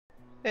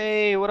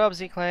Hey, what up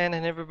Z-Clan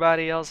and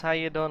everybody else, how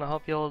you doing? I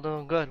hope you all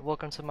doing good.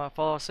 Welcome to my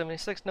Fallout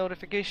 76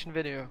 notification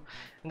video.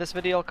 In this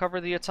video I'll cover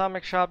the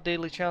Atomic Shop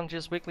daily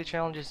challenges, weekly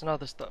challenges, and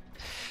other stuff.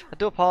 I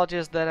do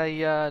apologize that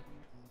I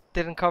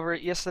didn't cover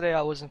it yesterday.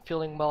 I wasn't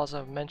feeling well, as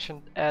I've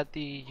mentioned, at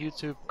the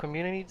YouTube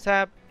community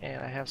tab, and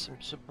I have some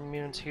super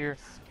mutants here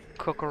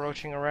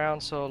cockroaching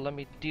around, so let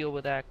me deal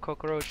with that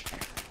cockroach.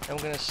 I'm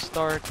gonna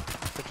start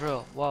the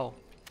drill. Whoa.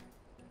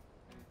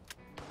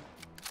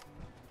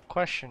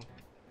 Question.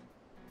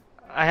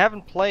 I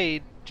haven't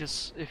played,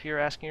 just if you're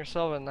asking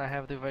yourself, and I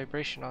have the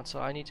vibration on,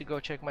 so I need to go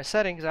check my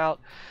settings out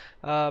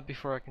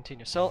before I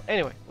continue. So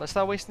anyway, let's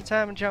not wasting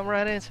time and jump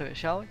right into it,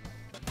 shall we?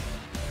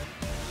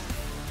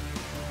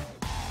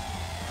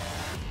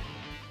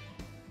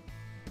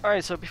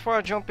 Alright, so before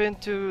I jump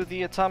into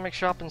the Atomic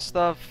Shop and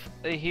stuff,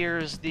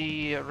 here's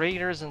the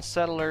Raiders and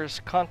Settlers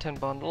content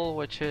bundle,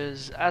 which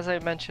is, as I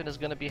mentioned, is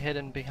going to be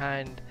hidden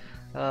behind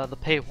the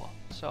paywall.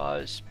 So I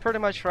was pretty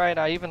much right.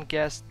 I even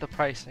guessed the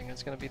pricing.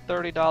 It's going to be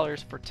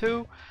 $30 for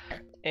two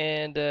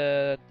and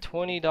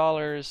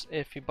 $20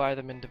 if you buy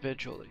them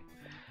individually.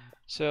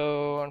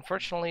 So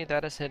unfortunately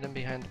that is hidden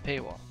behind the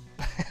paywall.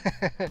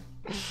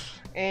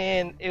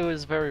 And it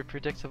was very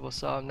predictable,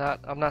 so I'm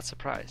not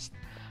surprised.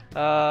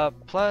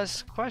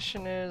 Plus,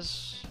 question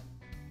is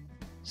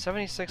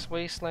 76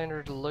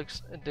 Wastelander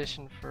Deluxe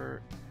Edition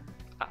for...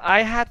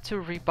 I had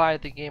to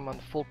rebuy the game on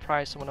full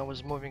price when I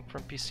was moving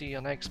from PC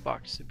on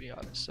Xbox, to be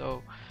honest.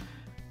 So,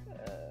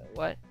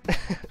 what?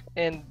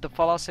 And the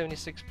Fallout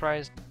 76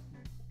 price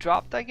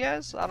dropped, I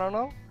guess? I don't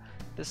know.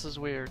 This is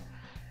weird.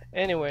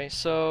 Anyway,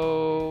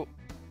 so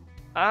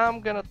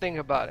I'm gonna think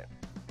about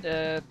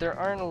it. There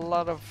aren't a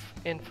lot of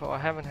info. I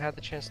haven't had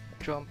the chance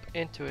to jump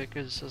into it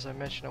because, as I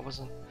mentioned, I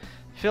wasn't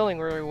feeling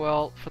very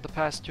well for the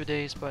past 2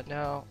 days, but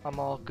now I'm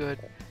all good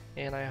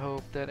and I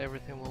hope that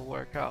everything will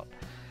work out.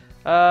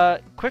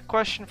 Quick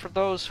question for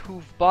those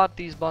who've bought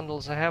these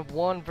bundles. I have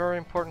one very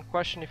important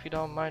question, if you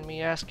don't mind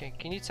me asking.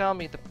 Can you tell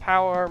me the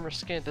power armor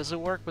skin, does it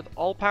work with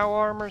all power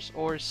armors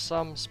or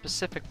some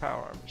specific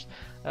power armors?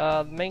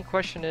 The main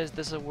question is,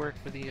 does it work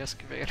with the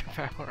excavator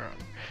power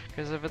armor?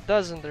 Because if it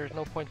doesn't, there's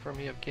no point for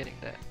me of getting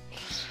that.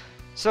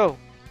 So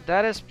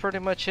that is pretty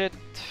much it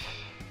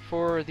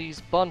for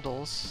these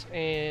bundles,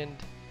 and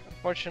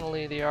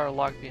unfortunately they are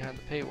locked behind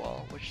the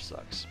paywall, which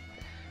sucks.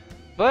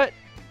 But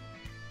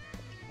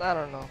I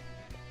don't know.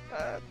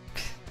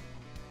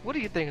 What do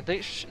you think?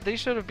 They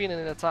should have been in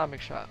an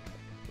Atomic Shop,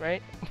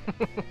 right?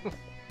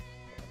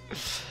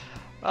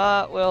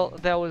 Well,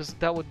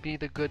 that would be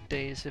the good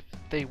days if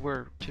they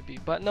were to be.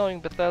 But knowing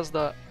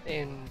Bethesda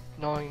and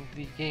knowing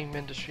the game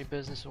industry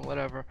business and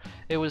whatever,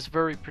 it was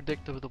very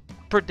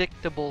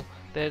predictable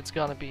that it's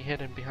gonna be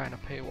hidden behind a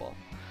paywall.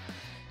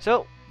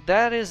 So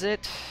that is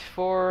it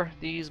for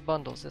these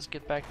bundles. Let's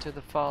get back to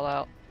the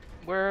Fallout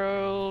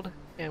world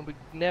and we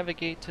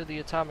navigate to the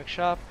Atomic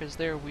Shop, because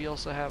there we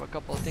also have a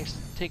couple of things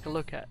to take a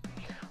look at.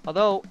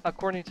 Although,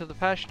 according to the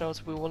patch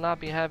notes, we will not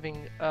be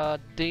having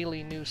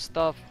daily new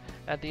stuff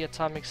at the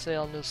Atomic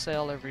Sale, new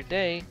sale every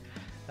day.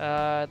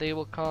 They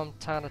will come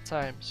time to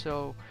time.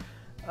 So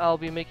I'll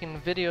be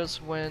making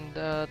videos when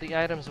the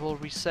items will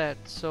reset.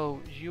 So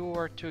you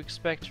are to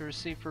expect to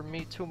receive from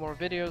me 2 more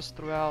videos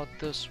throughout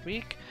this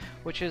week,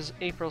 which is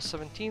April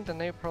 17th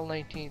and April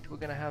 19th. We're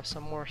gonna have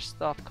some more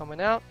stuff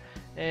coming out,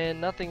 and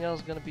nothing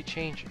else gonna be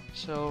changing.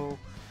 So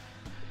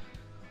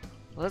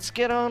let's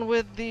get on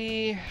with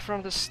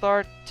from the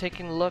start,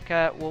 taking a look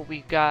at what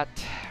we got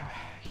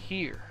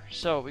here.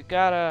 So we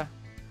got a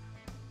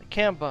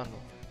C.A.M.P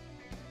bundle,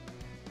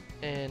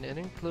 and it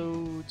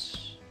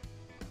includes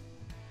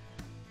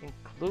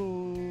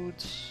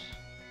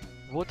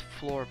wood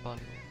floor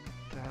bundle.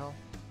 What the hell?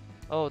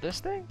 Oh, this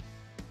thing?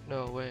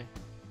 No way.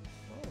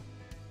 Oh,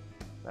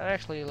 that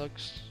actually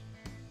looks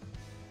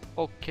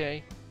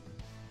okay.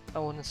 I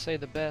wouldn't say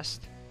the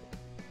best.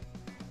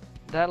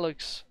 That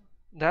looks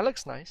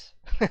nice.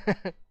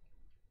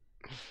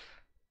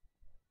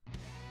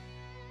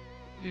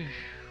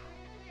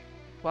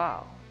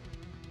 Wow.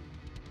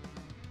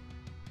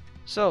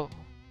 So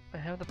I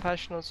have the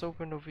patch notes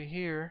open over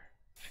here.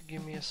 If you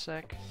give me a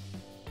sec.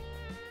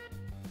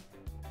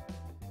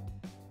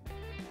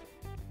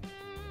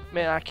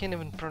 Man, I can't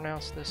even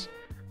pronounce this.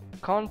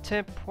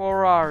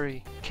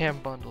 Contemporary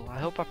C.A.M.P bundle. I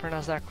hope I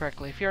pronounced that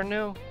correctly. If you're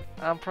new,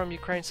 I'm from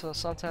Ukraine, so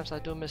sometimes I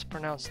do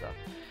mispronounce stuff.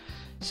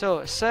 So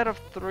a set of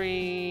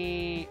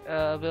 3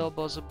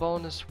 available as a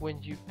bonus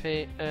when you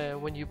pay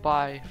when you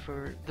buy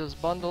for this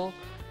bundle.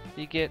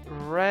 You get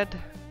red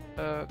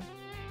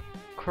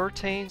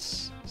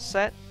curtains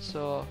set.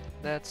 So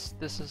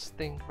this is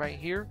thing right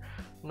here.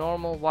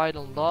 Normal, wide,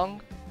 and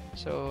long.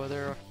 So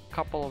there are a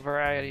couple of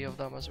variety of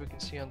them, as we can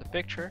see on the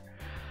picture.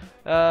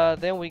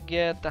 Then we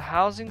get the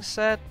housing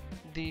set,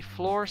 the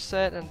floor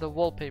set, and the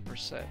wallpaper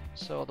set.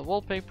 So the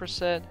wallpaper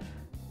set,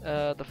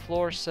 the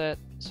floor set,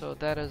 so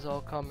that is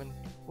all coming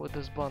with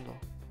this bundle.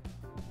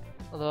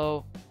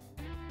 Although,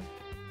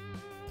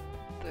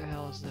 what the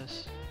hell is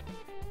this?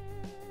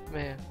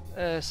 Man,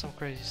 some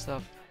crazy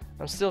stuff.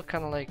 I'm still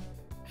kind of like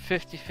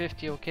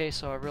 50-50 okay,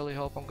 so I really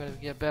hope I'm gonna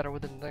get better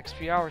within the next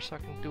few hours so I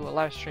can do a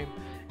live stream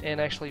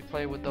and actually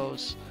play with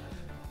those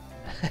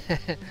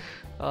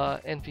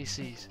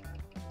NPCs.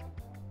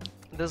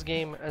 This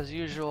game, as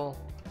usual,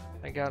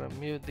 I gotta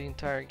mute the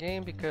entire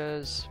game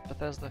because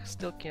Bethesda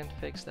still can't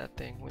fix that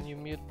thing. When you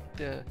mute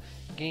the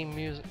game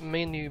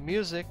menu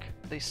music,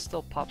 they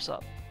still pops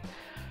up.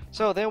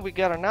 So then we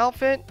got an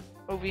outfit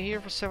over here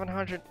for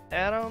 700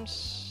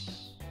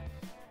 atoms.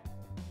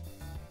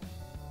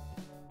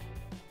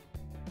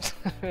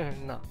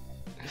 No.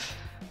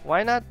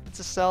 Why not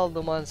to sell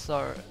the ones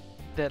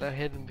that are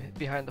hidden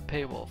behind the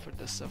paywall for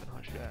this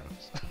 700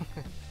 atoms?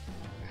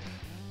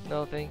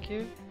 No, thank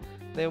you.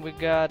 Then we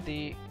got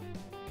the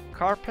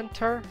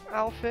carpenter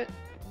outfit.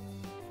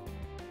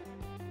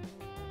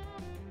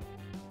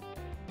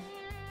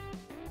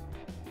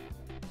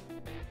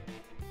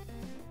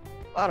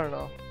 I don't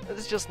know.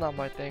 It's just not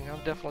my thing.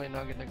 I'm definitely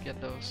not gonna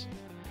get those.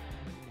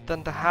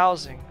 Then the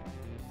housing.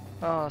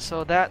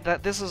 So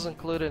this is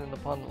included in the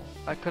bundle.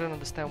 I couldn't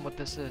understand what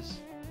this is.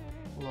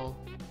 Lol.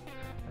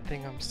 I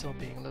think I'm still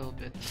being a little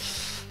bit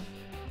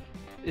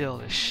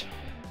illish.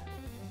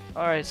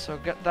 Alright, so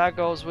that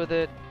goes with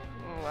it.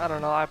 I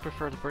don't know, I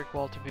prefer the brick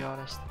wall to be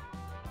honest.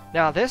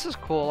 Now this is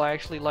cool, I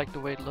actually like the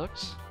way it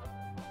looks.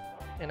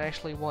 And I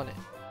actually want it.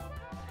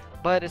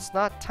 But it's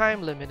not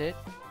time limited.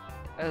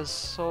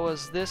 As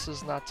this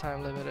is not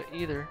time limited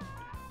either.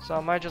 So I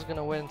might just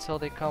gonna wait until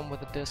they come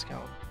with a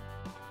discount.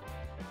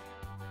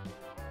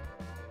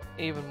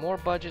 Even more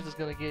budget is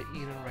gonna get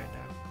eaten right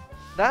now.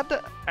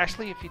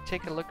 Actually, if you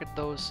take a look at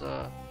those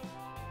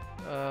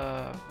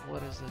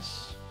what is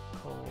this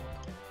called?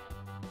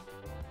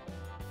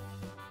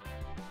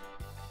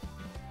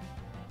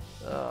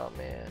 Oh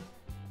man,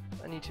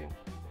 I need to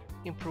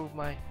improve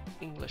my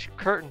English.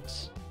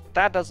 Curtains.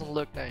 That doesn't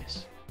look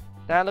nice.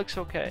 That looks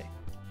okay.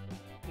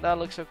 That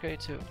looks okay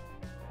too.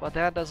 But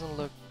that doesn't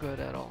look good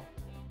at all.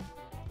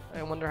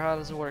 I wonder how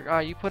does it work. Ah,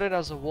 you put it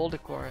as a wall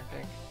decor, I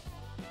think.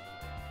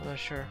 I'm not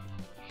sure.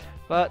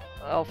 But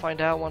I'll find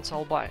out once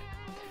I'll buy it.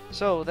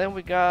 So then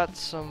we got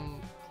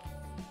some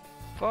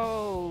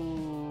photo.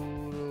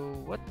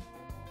 What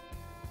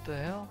the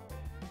hell?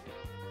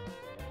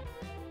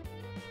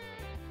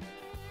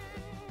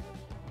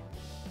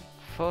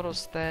 Photo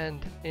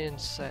stand in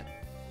set.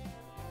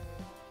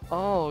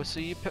 Oh, so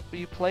you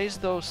place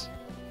those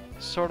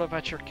sort of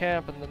at your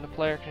camp, and then the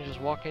player can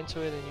just walk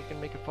into it, and you can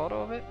make a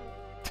photo of it.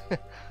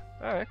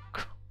 All right,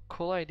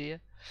 cool idea.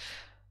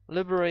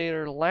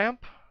 Liberator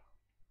lamp.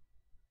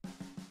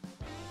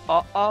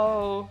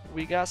 Uh-oh,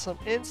 we got some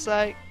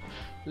insight.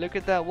 Look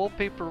at that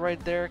wallpaper right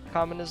there.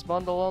 Communist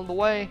bundle on the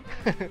way.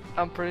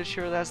 I'm pretty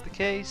sure that's the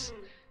case.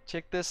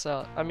 Check this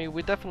out. I mean,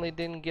 we definitely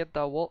didn't get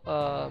the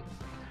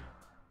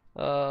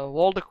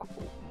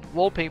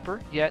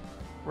wallpaper yet,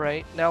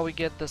 right? Now we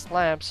get this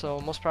lamp,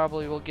 so most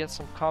probably we'll get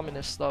some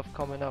communist stuff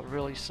coming up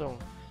really soon.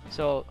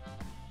 So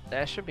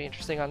that should be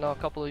interesting. I know a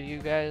couple of you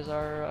guys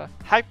are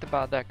hyped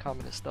about that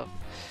communist stuff.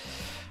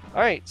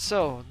 Alright,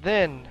 so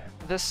then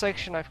this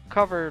section I've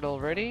covered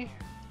already.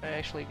 I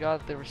actually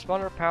got the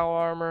responder power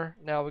armor.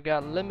 Now we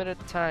got limited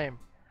time.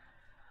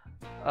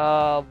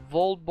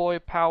 Volt Boy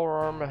power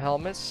armor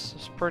helmets.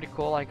 It's pretty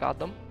cool, I got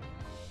them.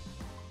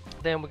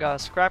 Then we got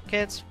scrap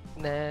kits.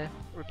 Nah.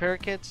 Repair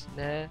kits.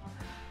 Nah.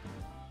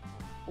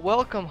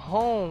 Welcome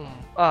home.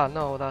 Ah,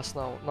 no, that's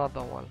not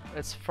the one.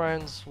 It's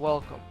friends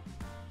welcome.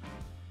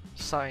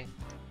 Sign.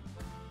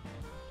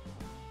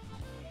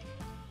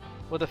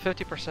 With a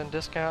 50%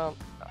 discount.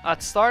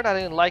 At start I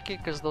didn't like it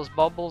because those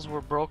bubbles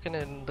were broken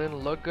and didn't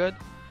look good.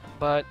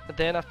 But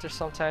then after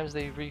sometimes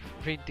they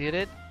redid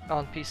it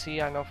on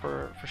PC, I know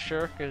for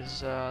sure,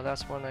 because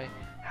that's when I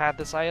had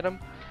this item.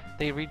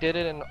 They redid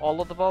it and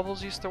all of the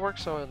bubbles used to work,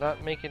 so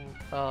that make it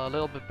a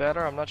little bit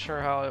better. I'm not sure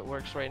how it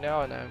works right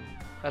now, and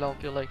I don't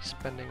feel like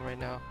spending right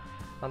now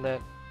on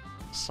that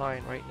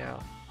sign right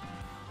now.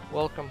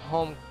 Welcome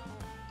home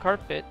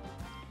carpet.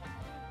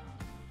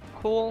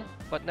 Cool,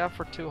 but not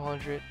for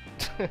 200.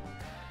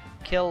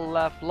 Kill,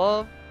 laugh,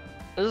 love.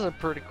 This is a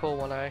pretty cool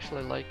one. I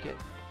actually like it.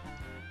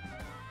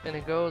 And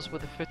it goes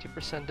with a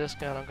 50%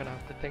 discount. I'm gonna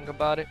have to think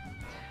about it.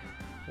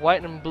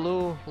 White and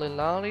blue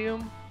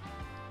linoleum.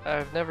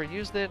 I've never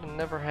used it and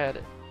never had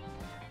it,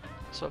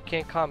 so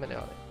can't comment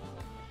on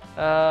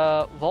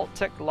it.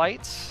 Vault-Tec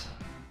lights.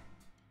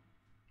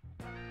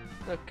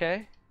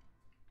 Okay.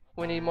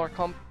 We need more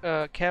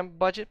camp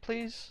budget,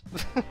 please,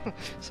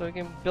 so we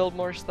can build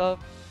more stuff.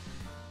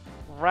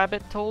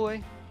 Rabbit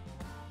toy.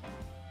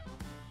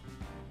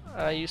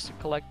 I used to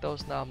collect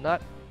those, now I'm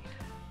not.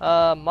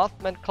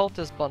 Mothman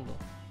Cultist bundle.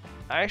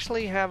 I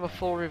actually have a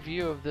full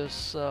review of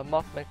this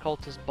Mothman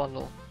Cultist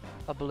bundle,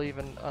 I believe,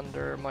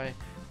 under my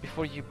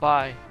before you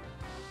buy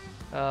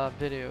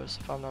videos,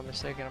 if I'm not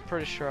mistaken. I'm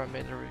pretty sure I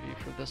made a review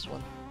for this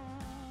one.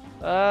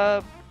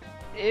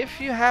 If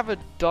you have a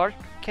dark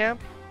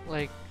camp,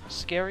 like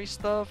scary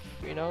stuff,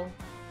 you know,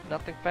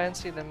 nothing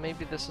fancy, then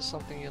maybe this is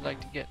something you'd like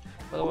to get.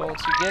 But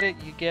once you get it,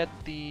 you get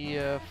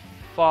the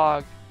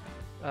fog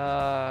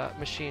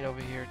machine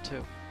over here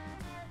too.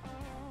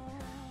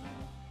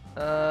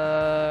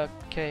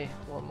 Okay,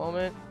 one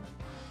moment.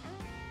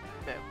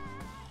 There.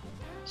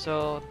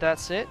 So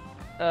that's it.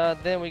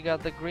 Then we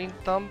got the green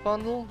thumb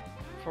bundle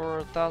for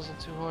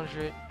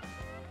 1,200.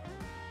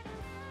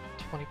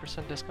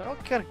 20% discount. Oh,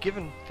 gotta give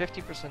him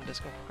 50%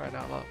 discount for crying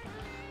out loud.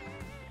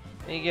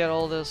 And you get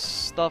all this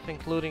stuff,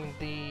 including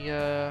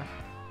the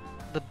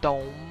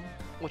dome,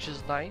 which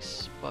is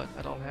nice, but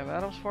I don't have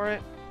atoms for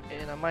it,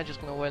 and I might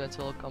just gonna wait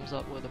until it comes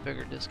up with a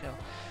bigger discount.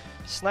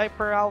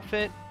 Sniper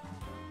outfit.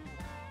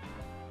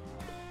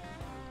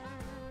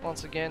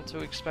 Once again, too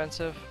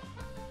expensive.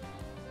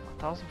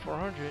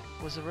 1,400?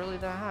 Was it really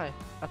that high?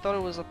 I thought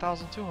it was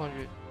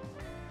 1,200.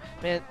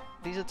 Man,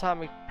 these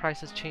atomic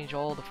prices change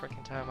all the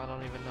freaking time. I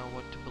don't even know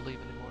what to believe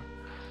anymore.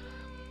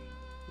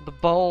 The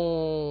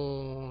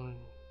Bone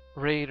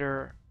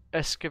Raider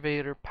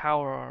Excavator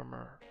Power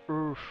Armor.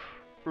 Oof,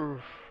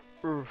 oof,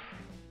 oof.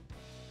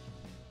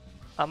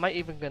 I might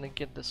even gonna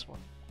get this one.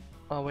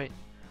 Oh wait.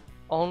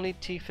 Only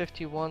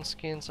T-51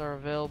 skins are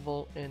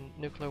available in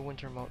Nuclear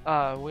Winter mode.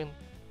 Oh,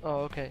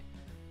 okay.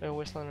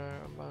 Wasteland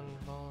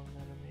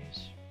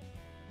enemies.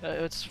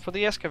 It's for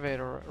the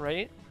excavator,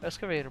 right?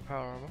 Excavator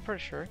power armor, I'm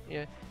pretty sure.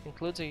 Yeah,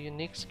 includes a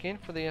unique skin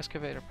for the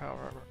excavator power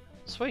armor.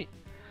 Sweet.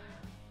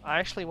 I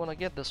actually want to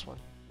get this one.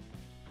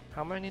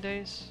 How many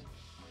days?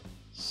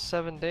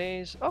 7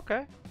 days.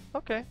 Okay,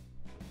 okay.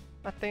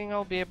 I think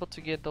I'll be able to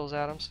get those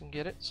atoms and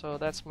get it. So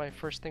that's my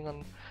first thing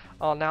on.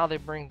 Oh, now they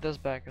bring this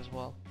back as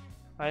well.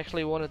 I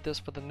actually wanted this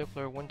for the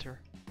nuclear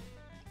winter.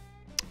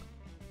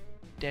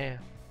 Damn.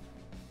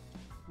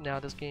 Now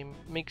this game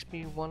makes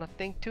me want to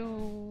think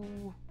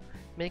to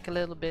make a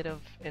little bit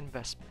of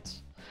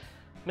investments.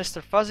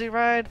 Mr. Fuzzy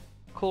Ride,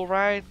 cool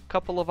ride.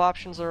 Couple of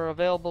options are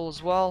available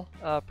as well.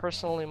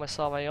 Personally,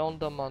 myself, I own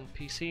them on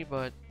PC,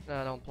 but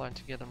I don't plan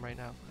to get them right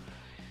now.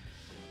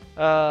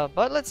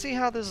 But let's see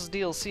how this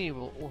DLC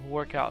will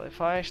work out.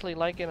 If I actually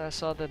like it, I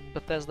saw that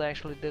Bethesda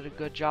actually did a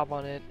good job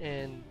on it,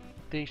 and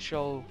they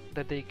show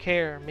that they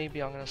care.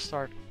 Maybe I'm gonna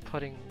start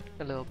putting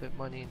a little bit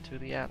money into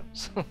the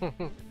atoms.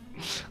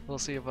 We'll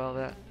see about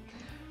that.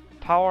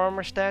 Power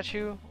armor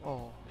statue.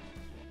 Oh,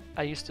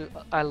 I used to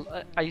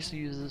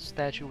use this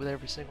statue with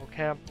every single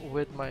camp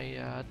with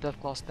my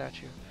Deathclaw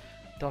statue.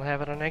 Don't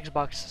have it on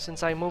Xbox.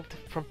 Since I moved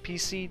from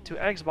PC to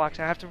Xbox,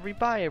 I have to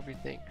rebuy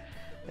everything,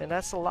 and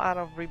that's a lot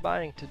of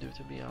rebuying to do,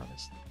 to be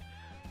honest.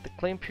 The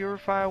clean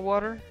purifier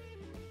water,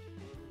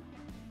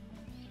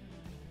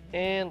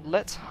 and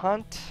let's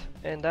hunt,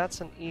 and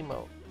that's an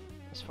emote,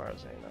 as far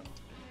as I know.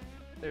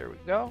 There we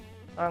go.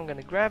 I'm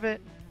gonna grab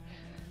it.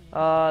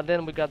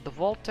 Then we got the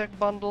Vault-Tec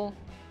bundle.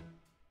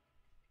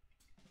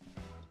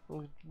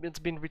 It's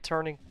been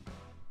returning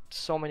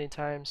so many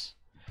times.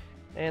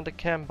 And the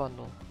C.A.M.P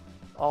bundle.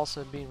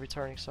 Also been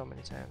returning so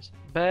many times.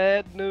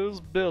 Bad News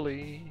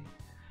Billy.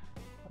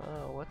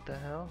 Oh, what the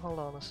hell? Hold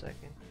on a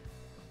second.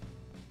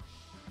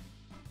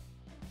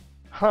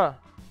 Huh.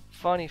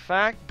 Funny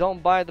fact,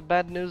 don't buy the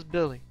Bad News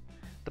Billy.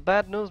 The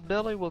Bad News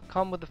Billy will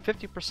come with a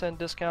 50%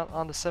 discount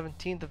on the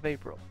 17th of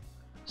April.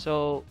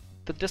 So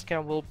the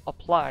discount will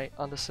apply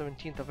on the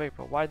 17th of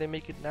April. Why they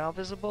make it now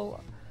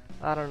visible?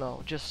 I don't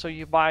know. Just so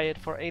you buy it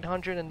for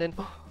 800 and then,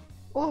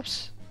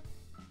 oops!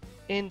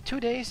 In 2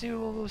 days you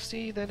will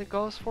see that it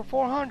goes for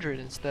 400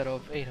 instead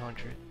of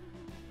 800.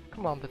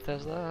 Come on,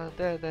 Bethesda.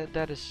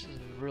 That is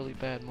a really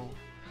bad move.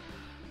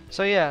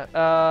 So yeah,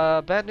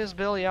 Bad News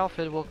Billy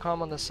outfit will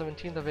come on the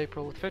 17th of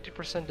April with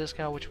 50%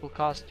 discount, which will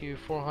cost you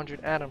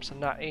 400 atoms and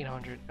not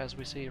 800 as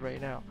we see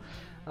right now.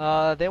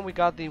 Then we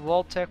got the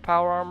Vault-Tec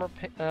power armor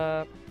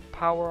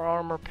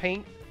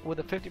paint with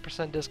a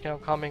 50%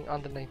 discount coming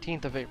on the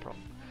 19th of April.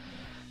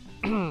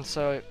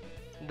 So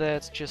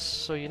that's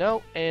just so you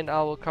know, and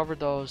I will cover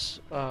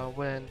those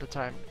when the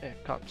time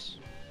comes.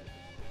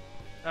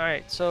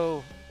 Alright,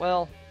 so,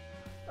 well,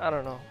 I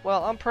don't know.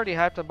 Well, I'm pretty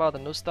hyped about the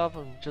new stuff.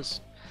 I'm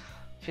just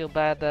feel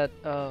bad that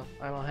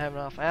I don't have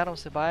enough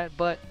atoms to buy it,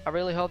 but I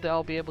really hope that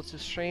I'll be able to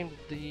stream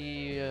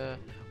the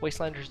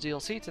Wastelanders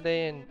DLC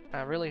today, and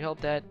I really hope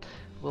that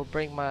will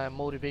bring my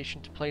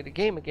motivation to play the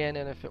game again.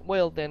 And if it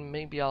will, then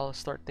maybe I'll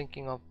start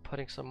thinking of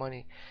putting some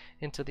money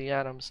into the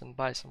atoms and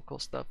buy some cool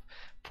stuff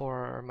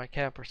for my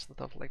campers and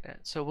stuff like that.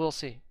 So we'll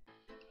see.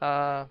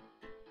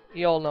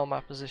 You all know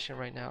my position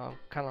right now. I'm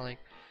kind of like,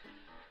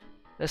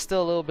 I'm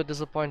still a little bit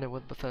disappointed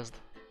with Bethesda.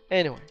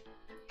 Anyway,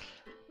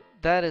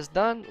 that is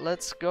done.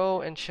 Let's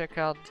go and check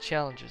out the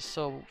challenges.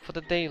 So for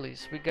the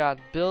dailies, we got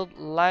build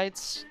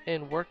lights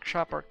in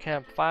workshop or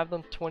camp. 5 of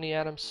them, 20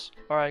 atoms.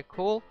 Alright,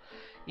 cool.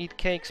 Eat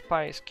cake,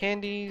 spice,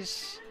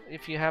 candies.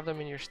 If you have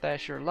them in your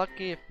stash, you're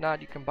lucky. If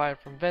not, you can buy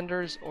it from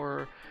vendors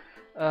or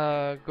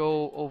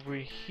go over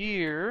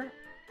here.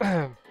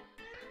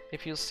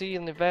 If you'll see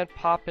an event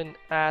popping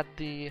at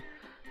the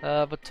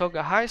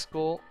Batoga High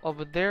School,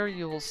 over there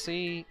you will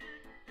see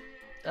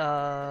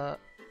an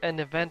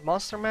event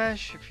Monster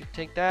Mash. If you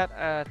take that,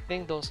 I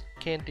think those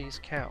candies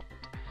count.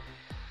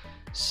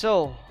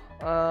 So,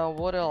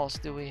 what else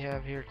do we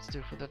have here to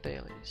do for the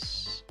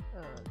dailies?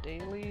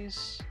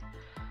 Dailies.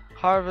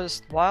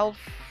 Harvest wild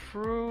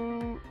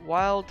fruit,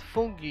 wild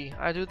fungi.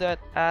 I do that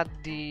at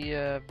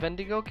the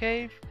Vendigo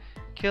Cave.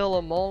 kill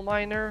a mole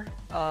miner.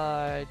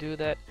 I do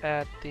that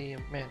at the,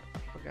 man, I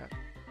forgot.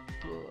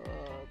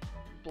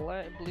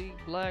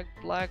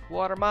 Black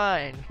water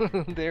mine.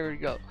 There we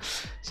go.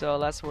 So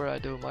that's where I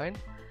do mine.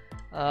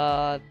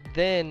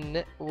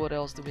 Then what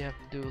else do we have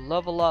to do?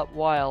 Level up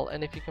while,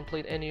 and if you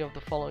complete any of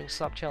the following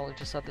sub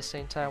challenges at the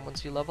same time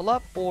once you level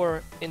up,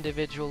 or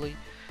individually,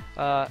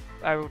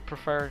 I would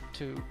prefer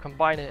to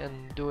combine it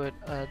and do it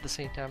at the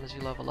same time as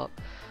you level up.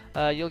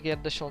 You'll get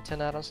additional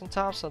 10 items on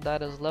top, so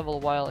that is level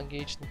while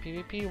engaged in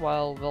PvP,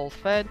 while well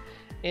fed,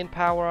 in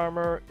power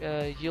armor,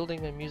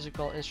 yielding a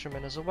musical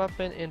instrument as a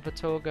weapon, in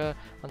Vatoga,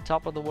 on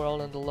top of the world,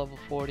 and the level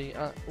 40,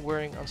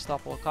 wearing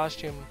unstoppable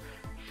costume,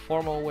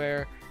 formal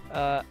wear,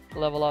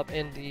 level up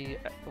in the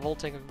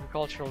Voltaic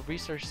Agricultural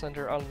Research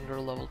Center under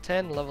level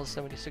 10, level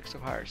 76 or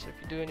higher. So if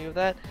you do any of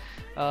that,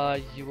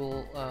 you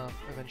will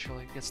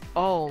eventually get.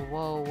 Oh,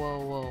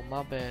 whoa,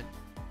 my bad.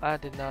 I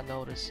did not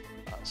notice.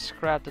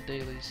 Scrap the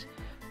dailies.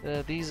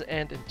 These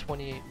end in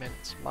 28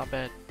 minutes. My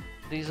bad.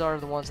 These are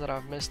the ones that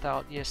I've missed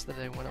out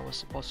yesterday when I was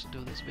supposed to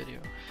do this video.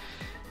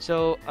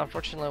 So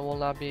unfortunately, I will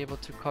not be able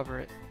to cover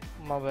it.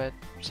 My bad.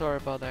 Sorry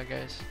about that,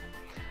 guys.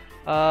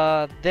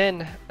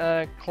 Then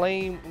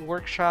claim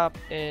workshop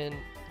in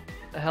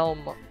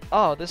Helm.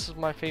 Oh, this is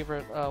my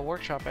favorite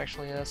workshop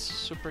actually. That's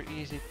super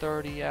easy.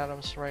 30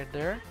 atoms right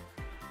there.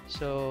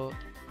 So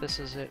this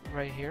is it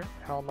right here.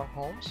 Helm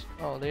Homes.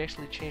 Oh, they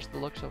actually changed the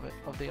looks of it,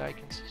 of the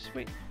icons.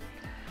 Sweet.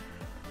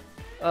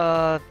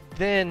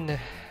 Then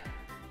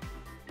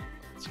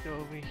let's go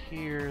over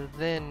here.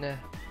 Then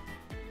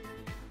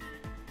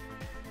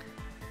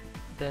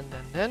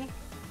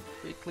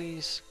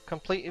weeklies,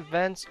 complete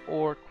events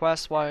or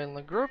quests while in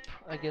the group.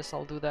 I guess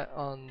I'll do that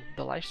on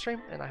the live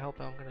stream, and I hope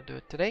I'm gonna do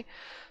it today.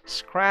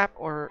 Scrap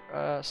or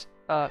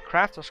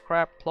craft or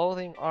scrap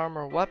clothing,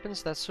 armor,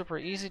 weapons. That's super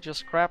easy.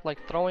 Just scrap,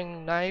 like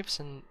throwing knives,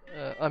 and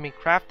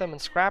craft them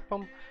and scrap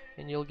them,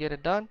 and you'll get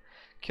it done.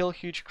 Kill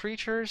huge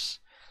creatures.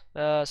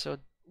 So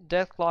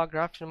Deathclaw,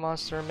 Grafton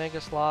Monster, Mega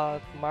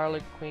Sloth,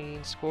 Marley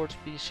Queen, Scorch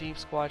Beast, Sheep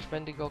Squatch,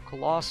 Bendigo,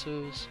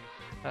 Colossus.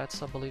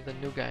 That's, I believe, the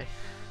new guy.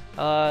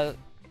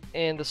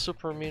 And the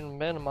Super Mutant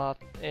Venomoth,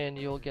 and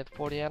you'll get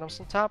 40 atoms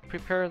on top.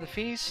 Prepare the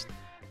feast,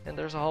 and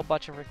there's a whole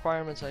bunch of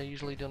requirements. I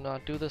usually do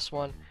not do this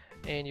one,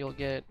 and you'll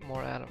get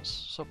more atoms.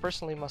 So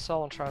personally,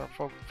 myself, I'm trying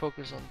to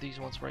focus on these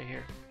ones right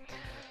here.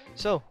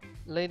 So,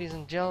 ladies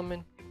and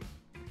gentlemen,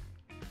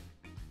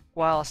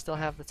 while I still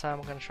have the time,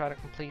 I'm going to try to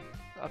complete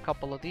a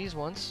couple of these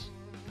ones.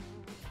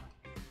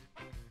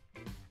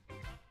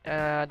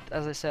 And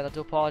as I said, I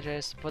do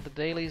apologize for the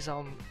dailies.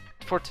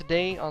 For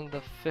today, on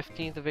the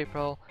 15th of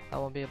April, I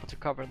won't be able to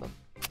cover them.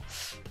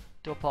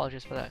 Do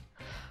apologize for that.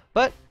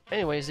 But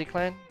anyway,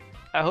 Z-Clan,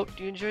 I hope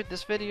you enjoyed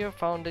this video,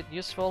 found it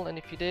useful, and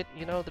if you did,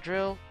 you know the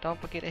drill. Don't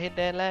forget to hit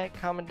that like,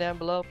 comment down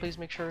below. Please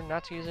make sure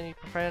not to use any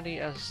profanity,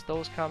 as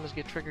those comments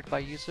get triggered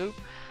by YouTube.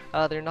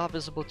 They're not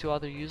visible to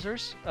other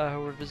users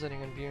who are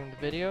visiting and viewing the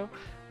video.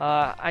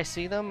 I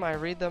see them, I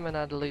read them, and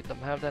I delete them.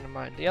 Have that in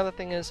mind. The other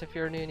thing is, if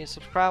you're new and you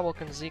subscribe,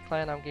 welcome to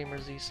Z-Clan. I'm Gamer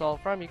Z Sol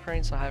from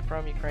Ukraine, so hi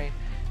from Ukraine,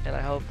 and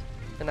I hope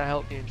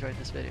you enjoyed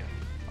this video.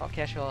 I'll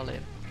catch you all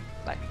later.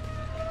 Bye.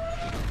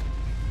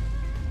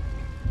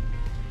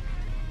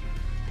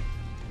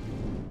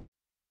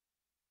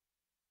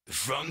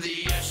 From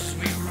the ashes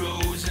we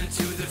rose,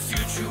 into the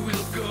future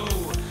we'll go.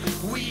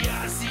 We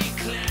are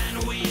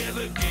Z-Clan, we have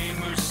a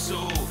gamer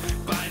soul.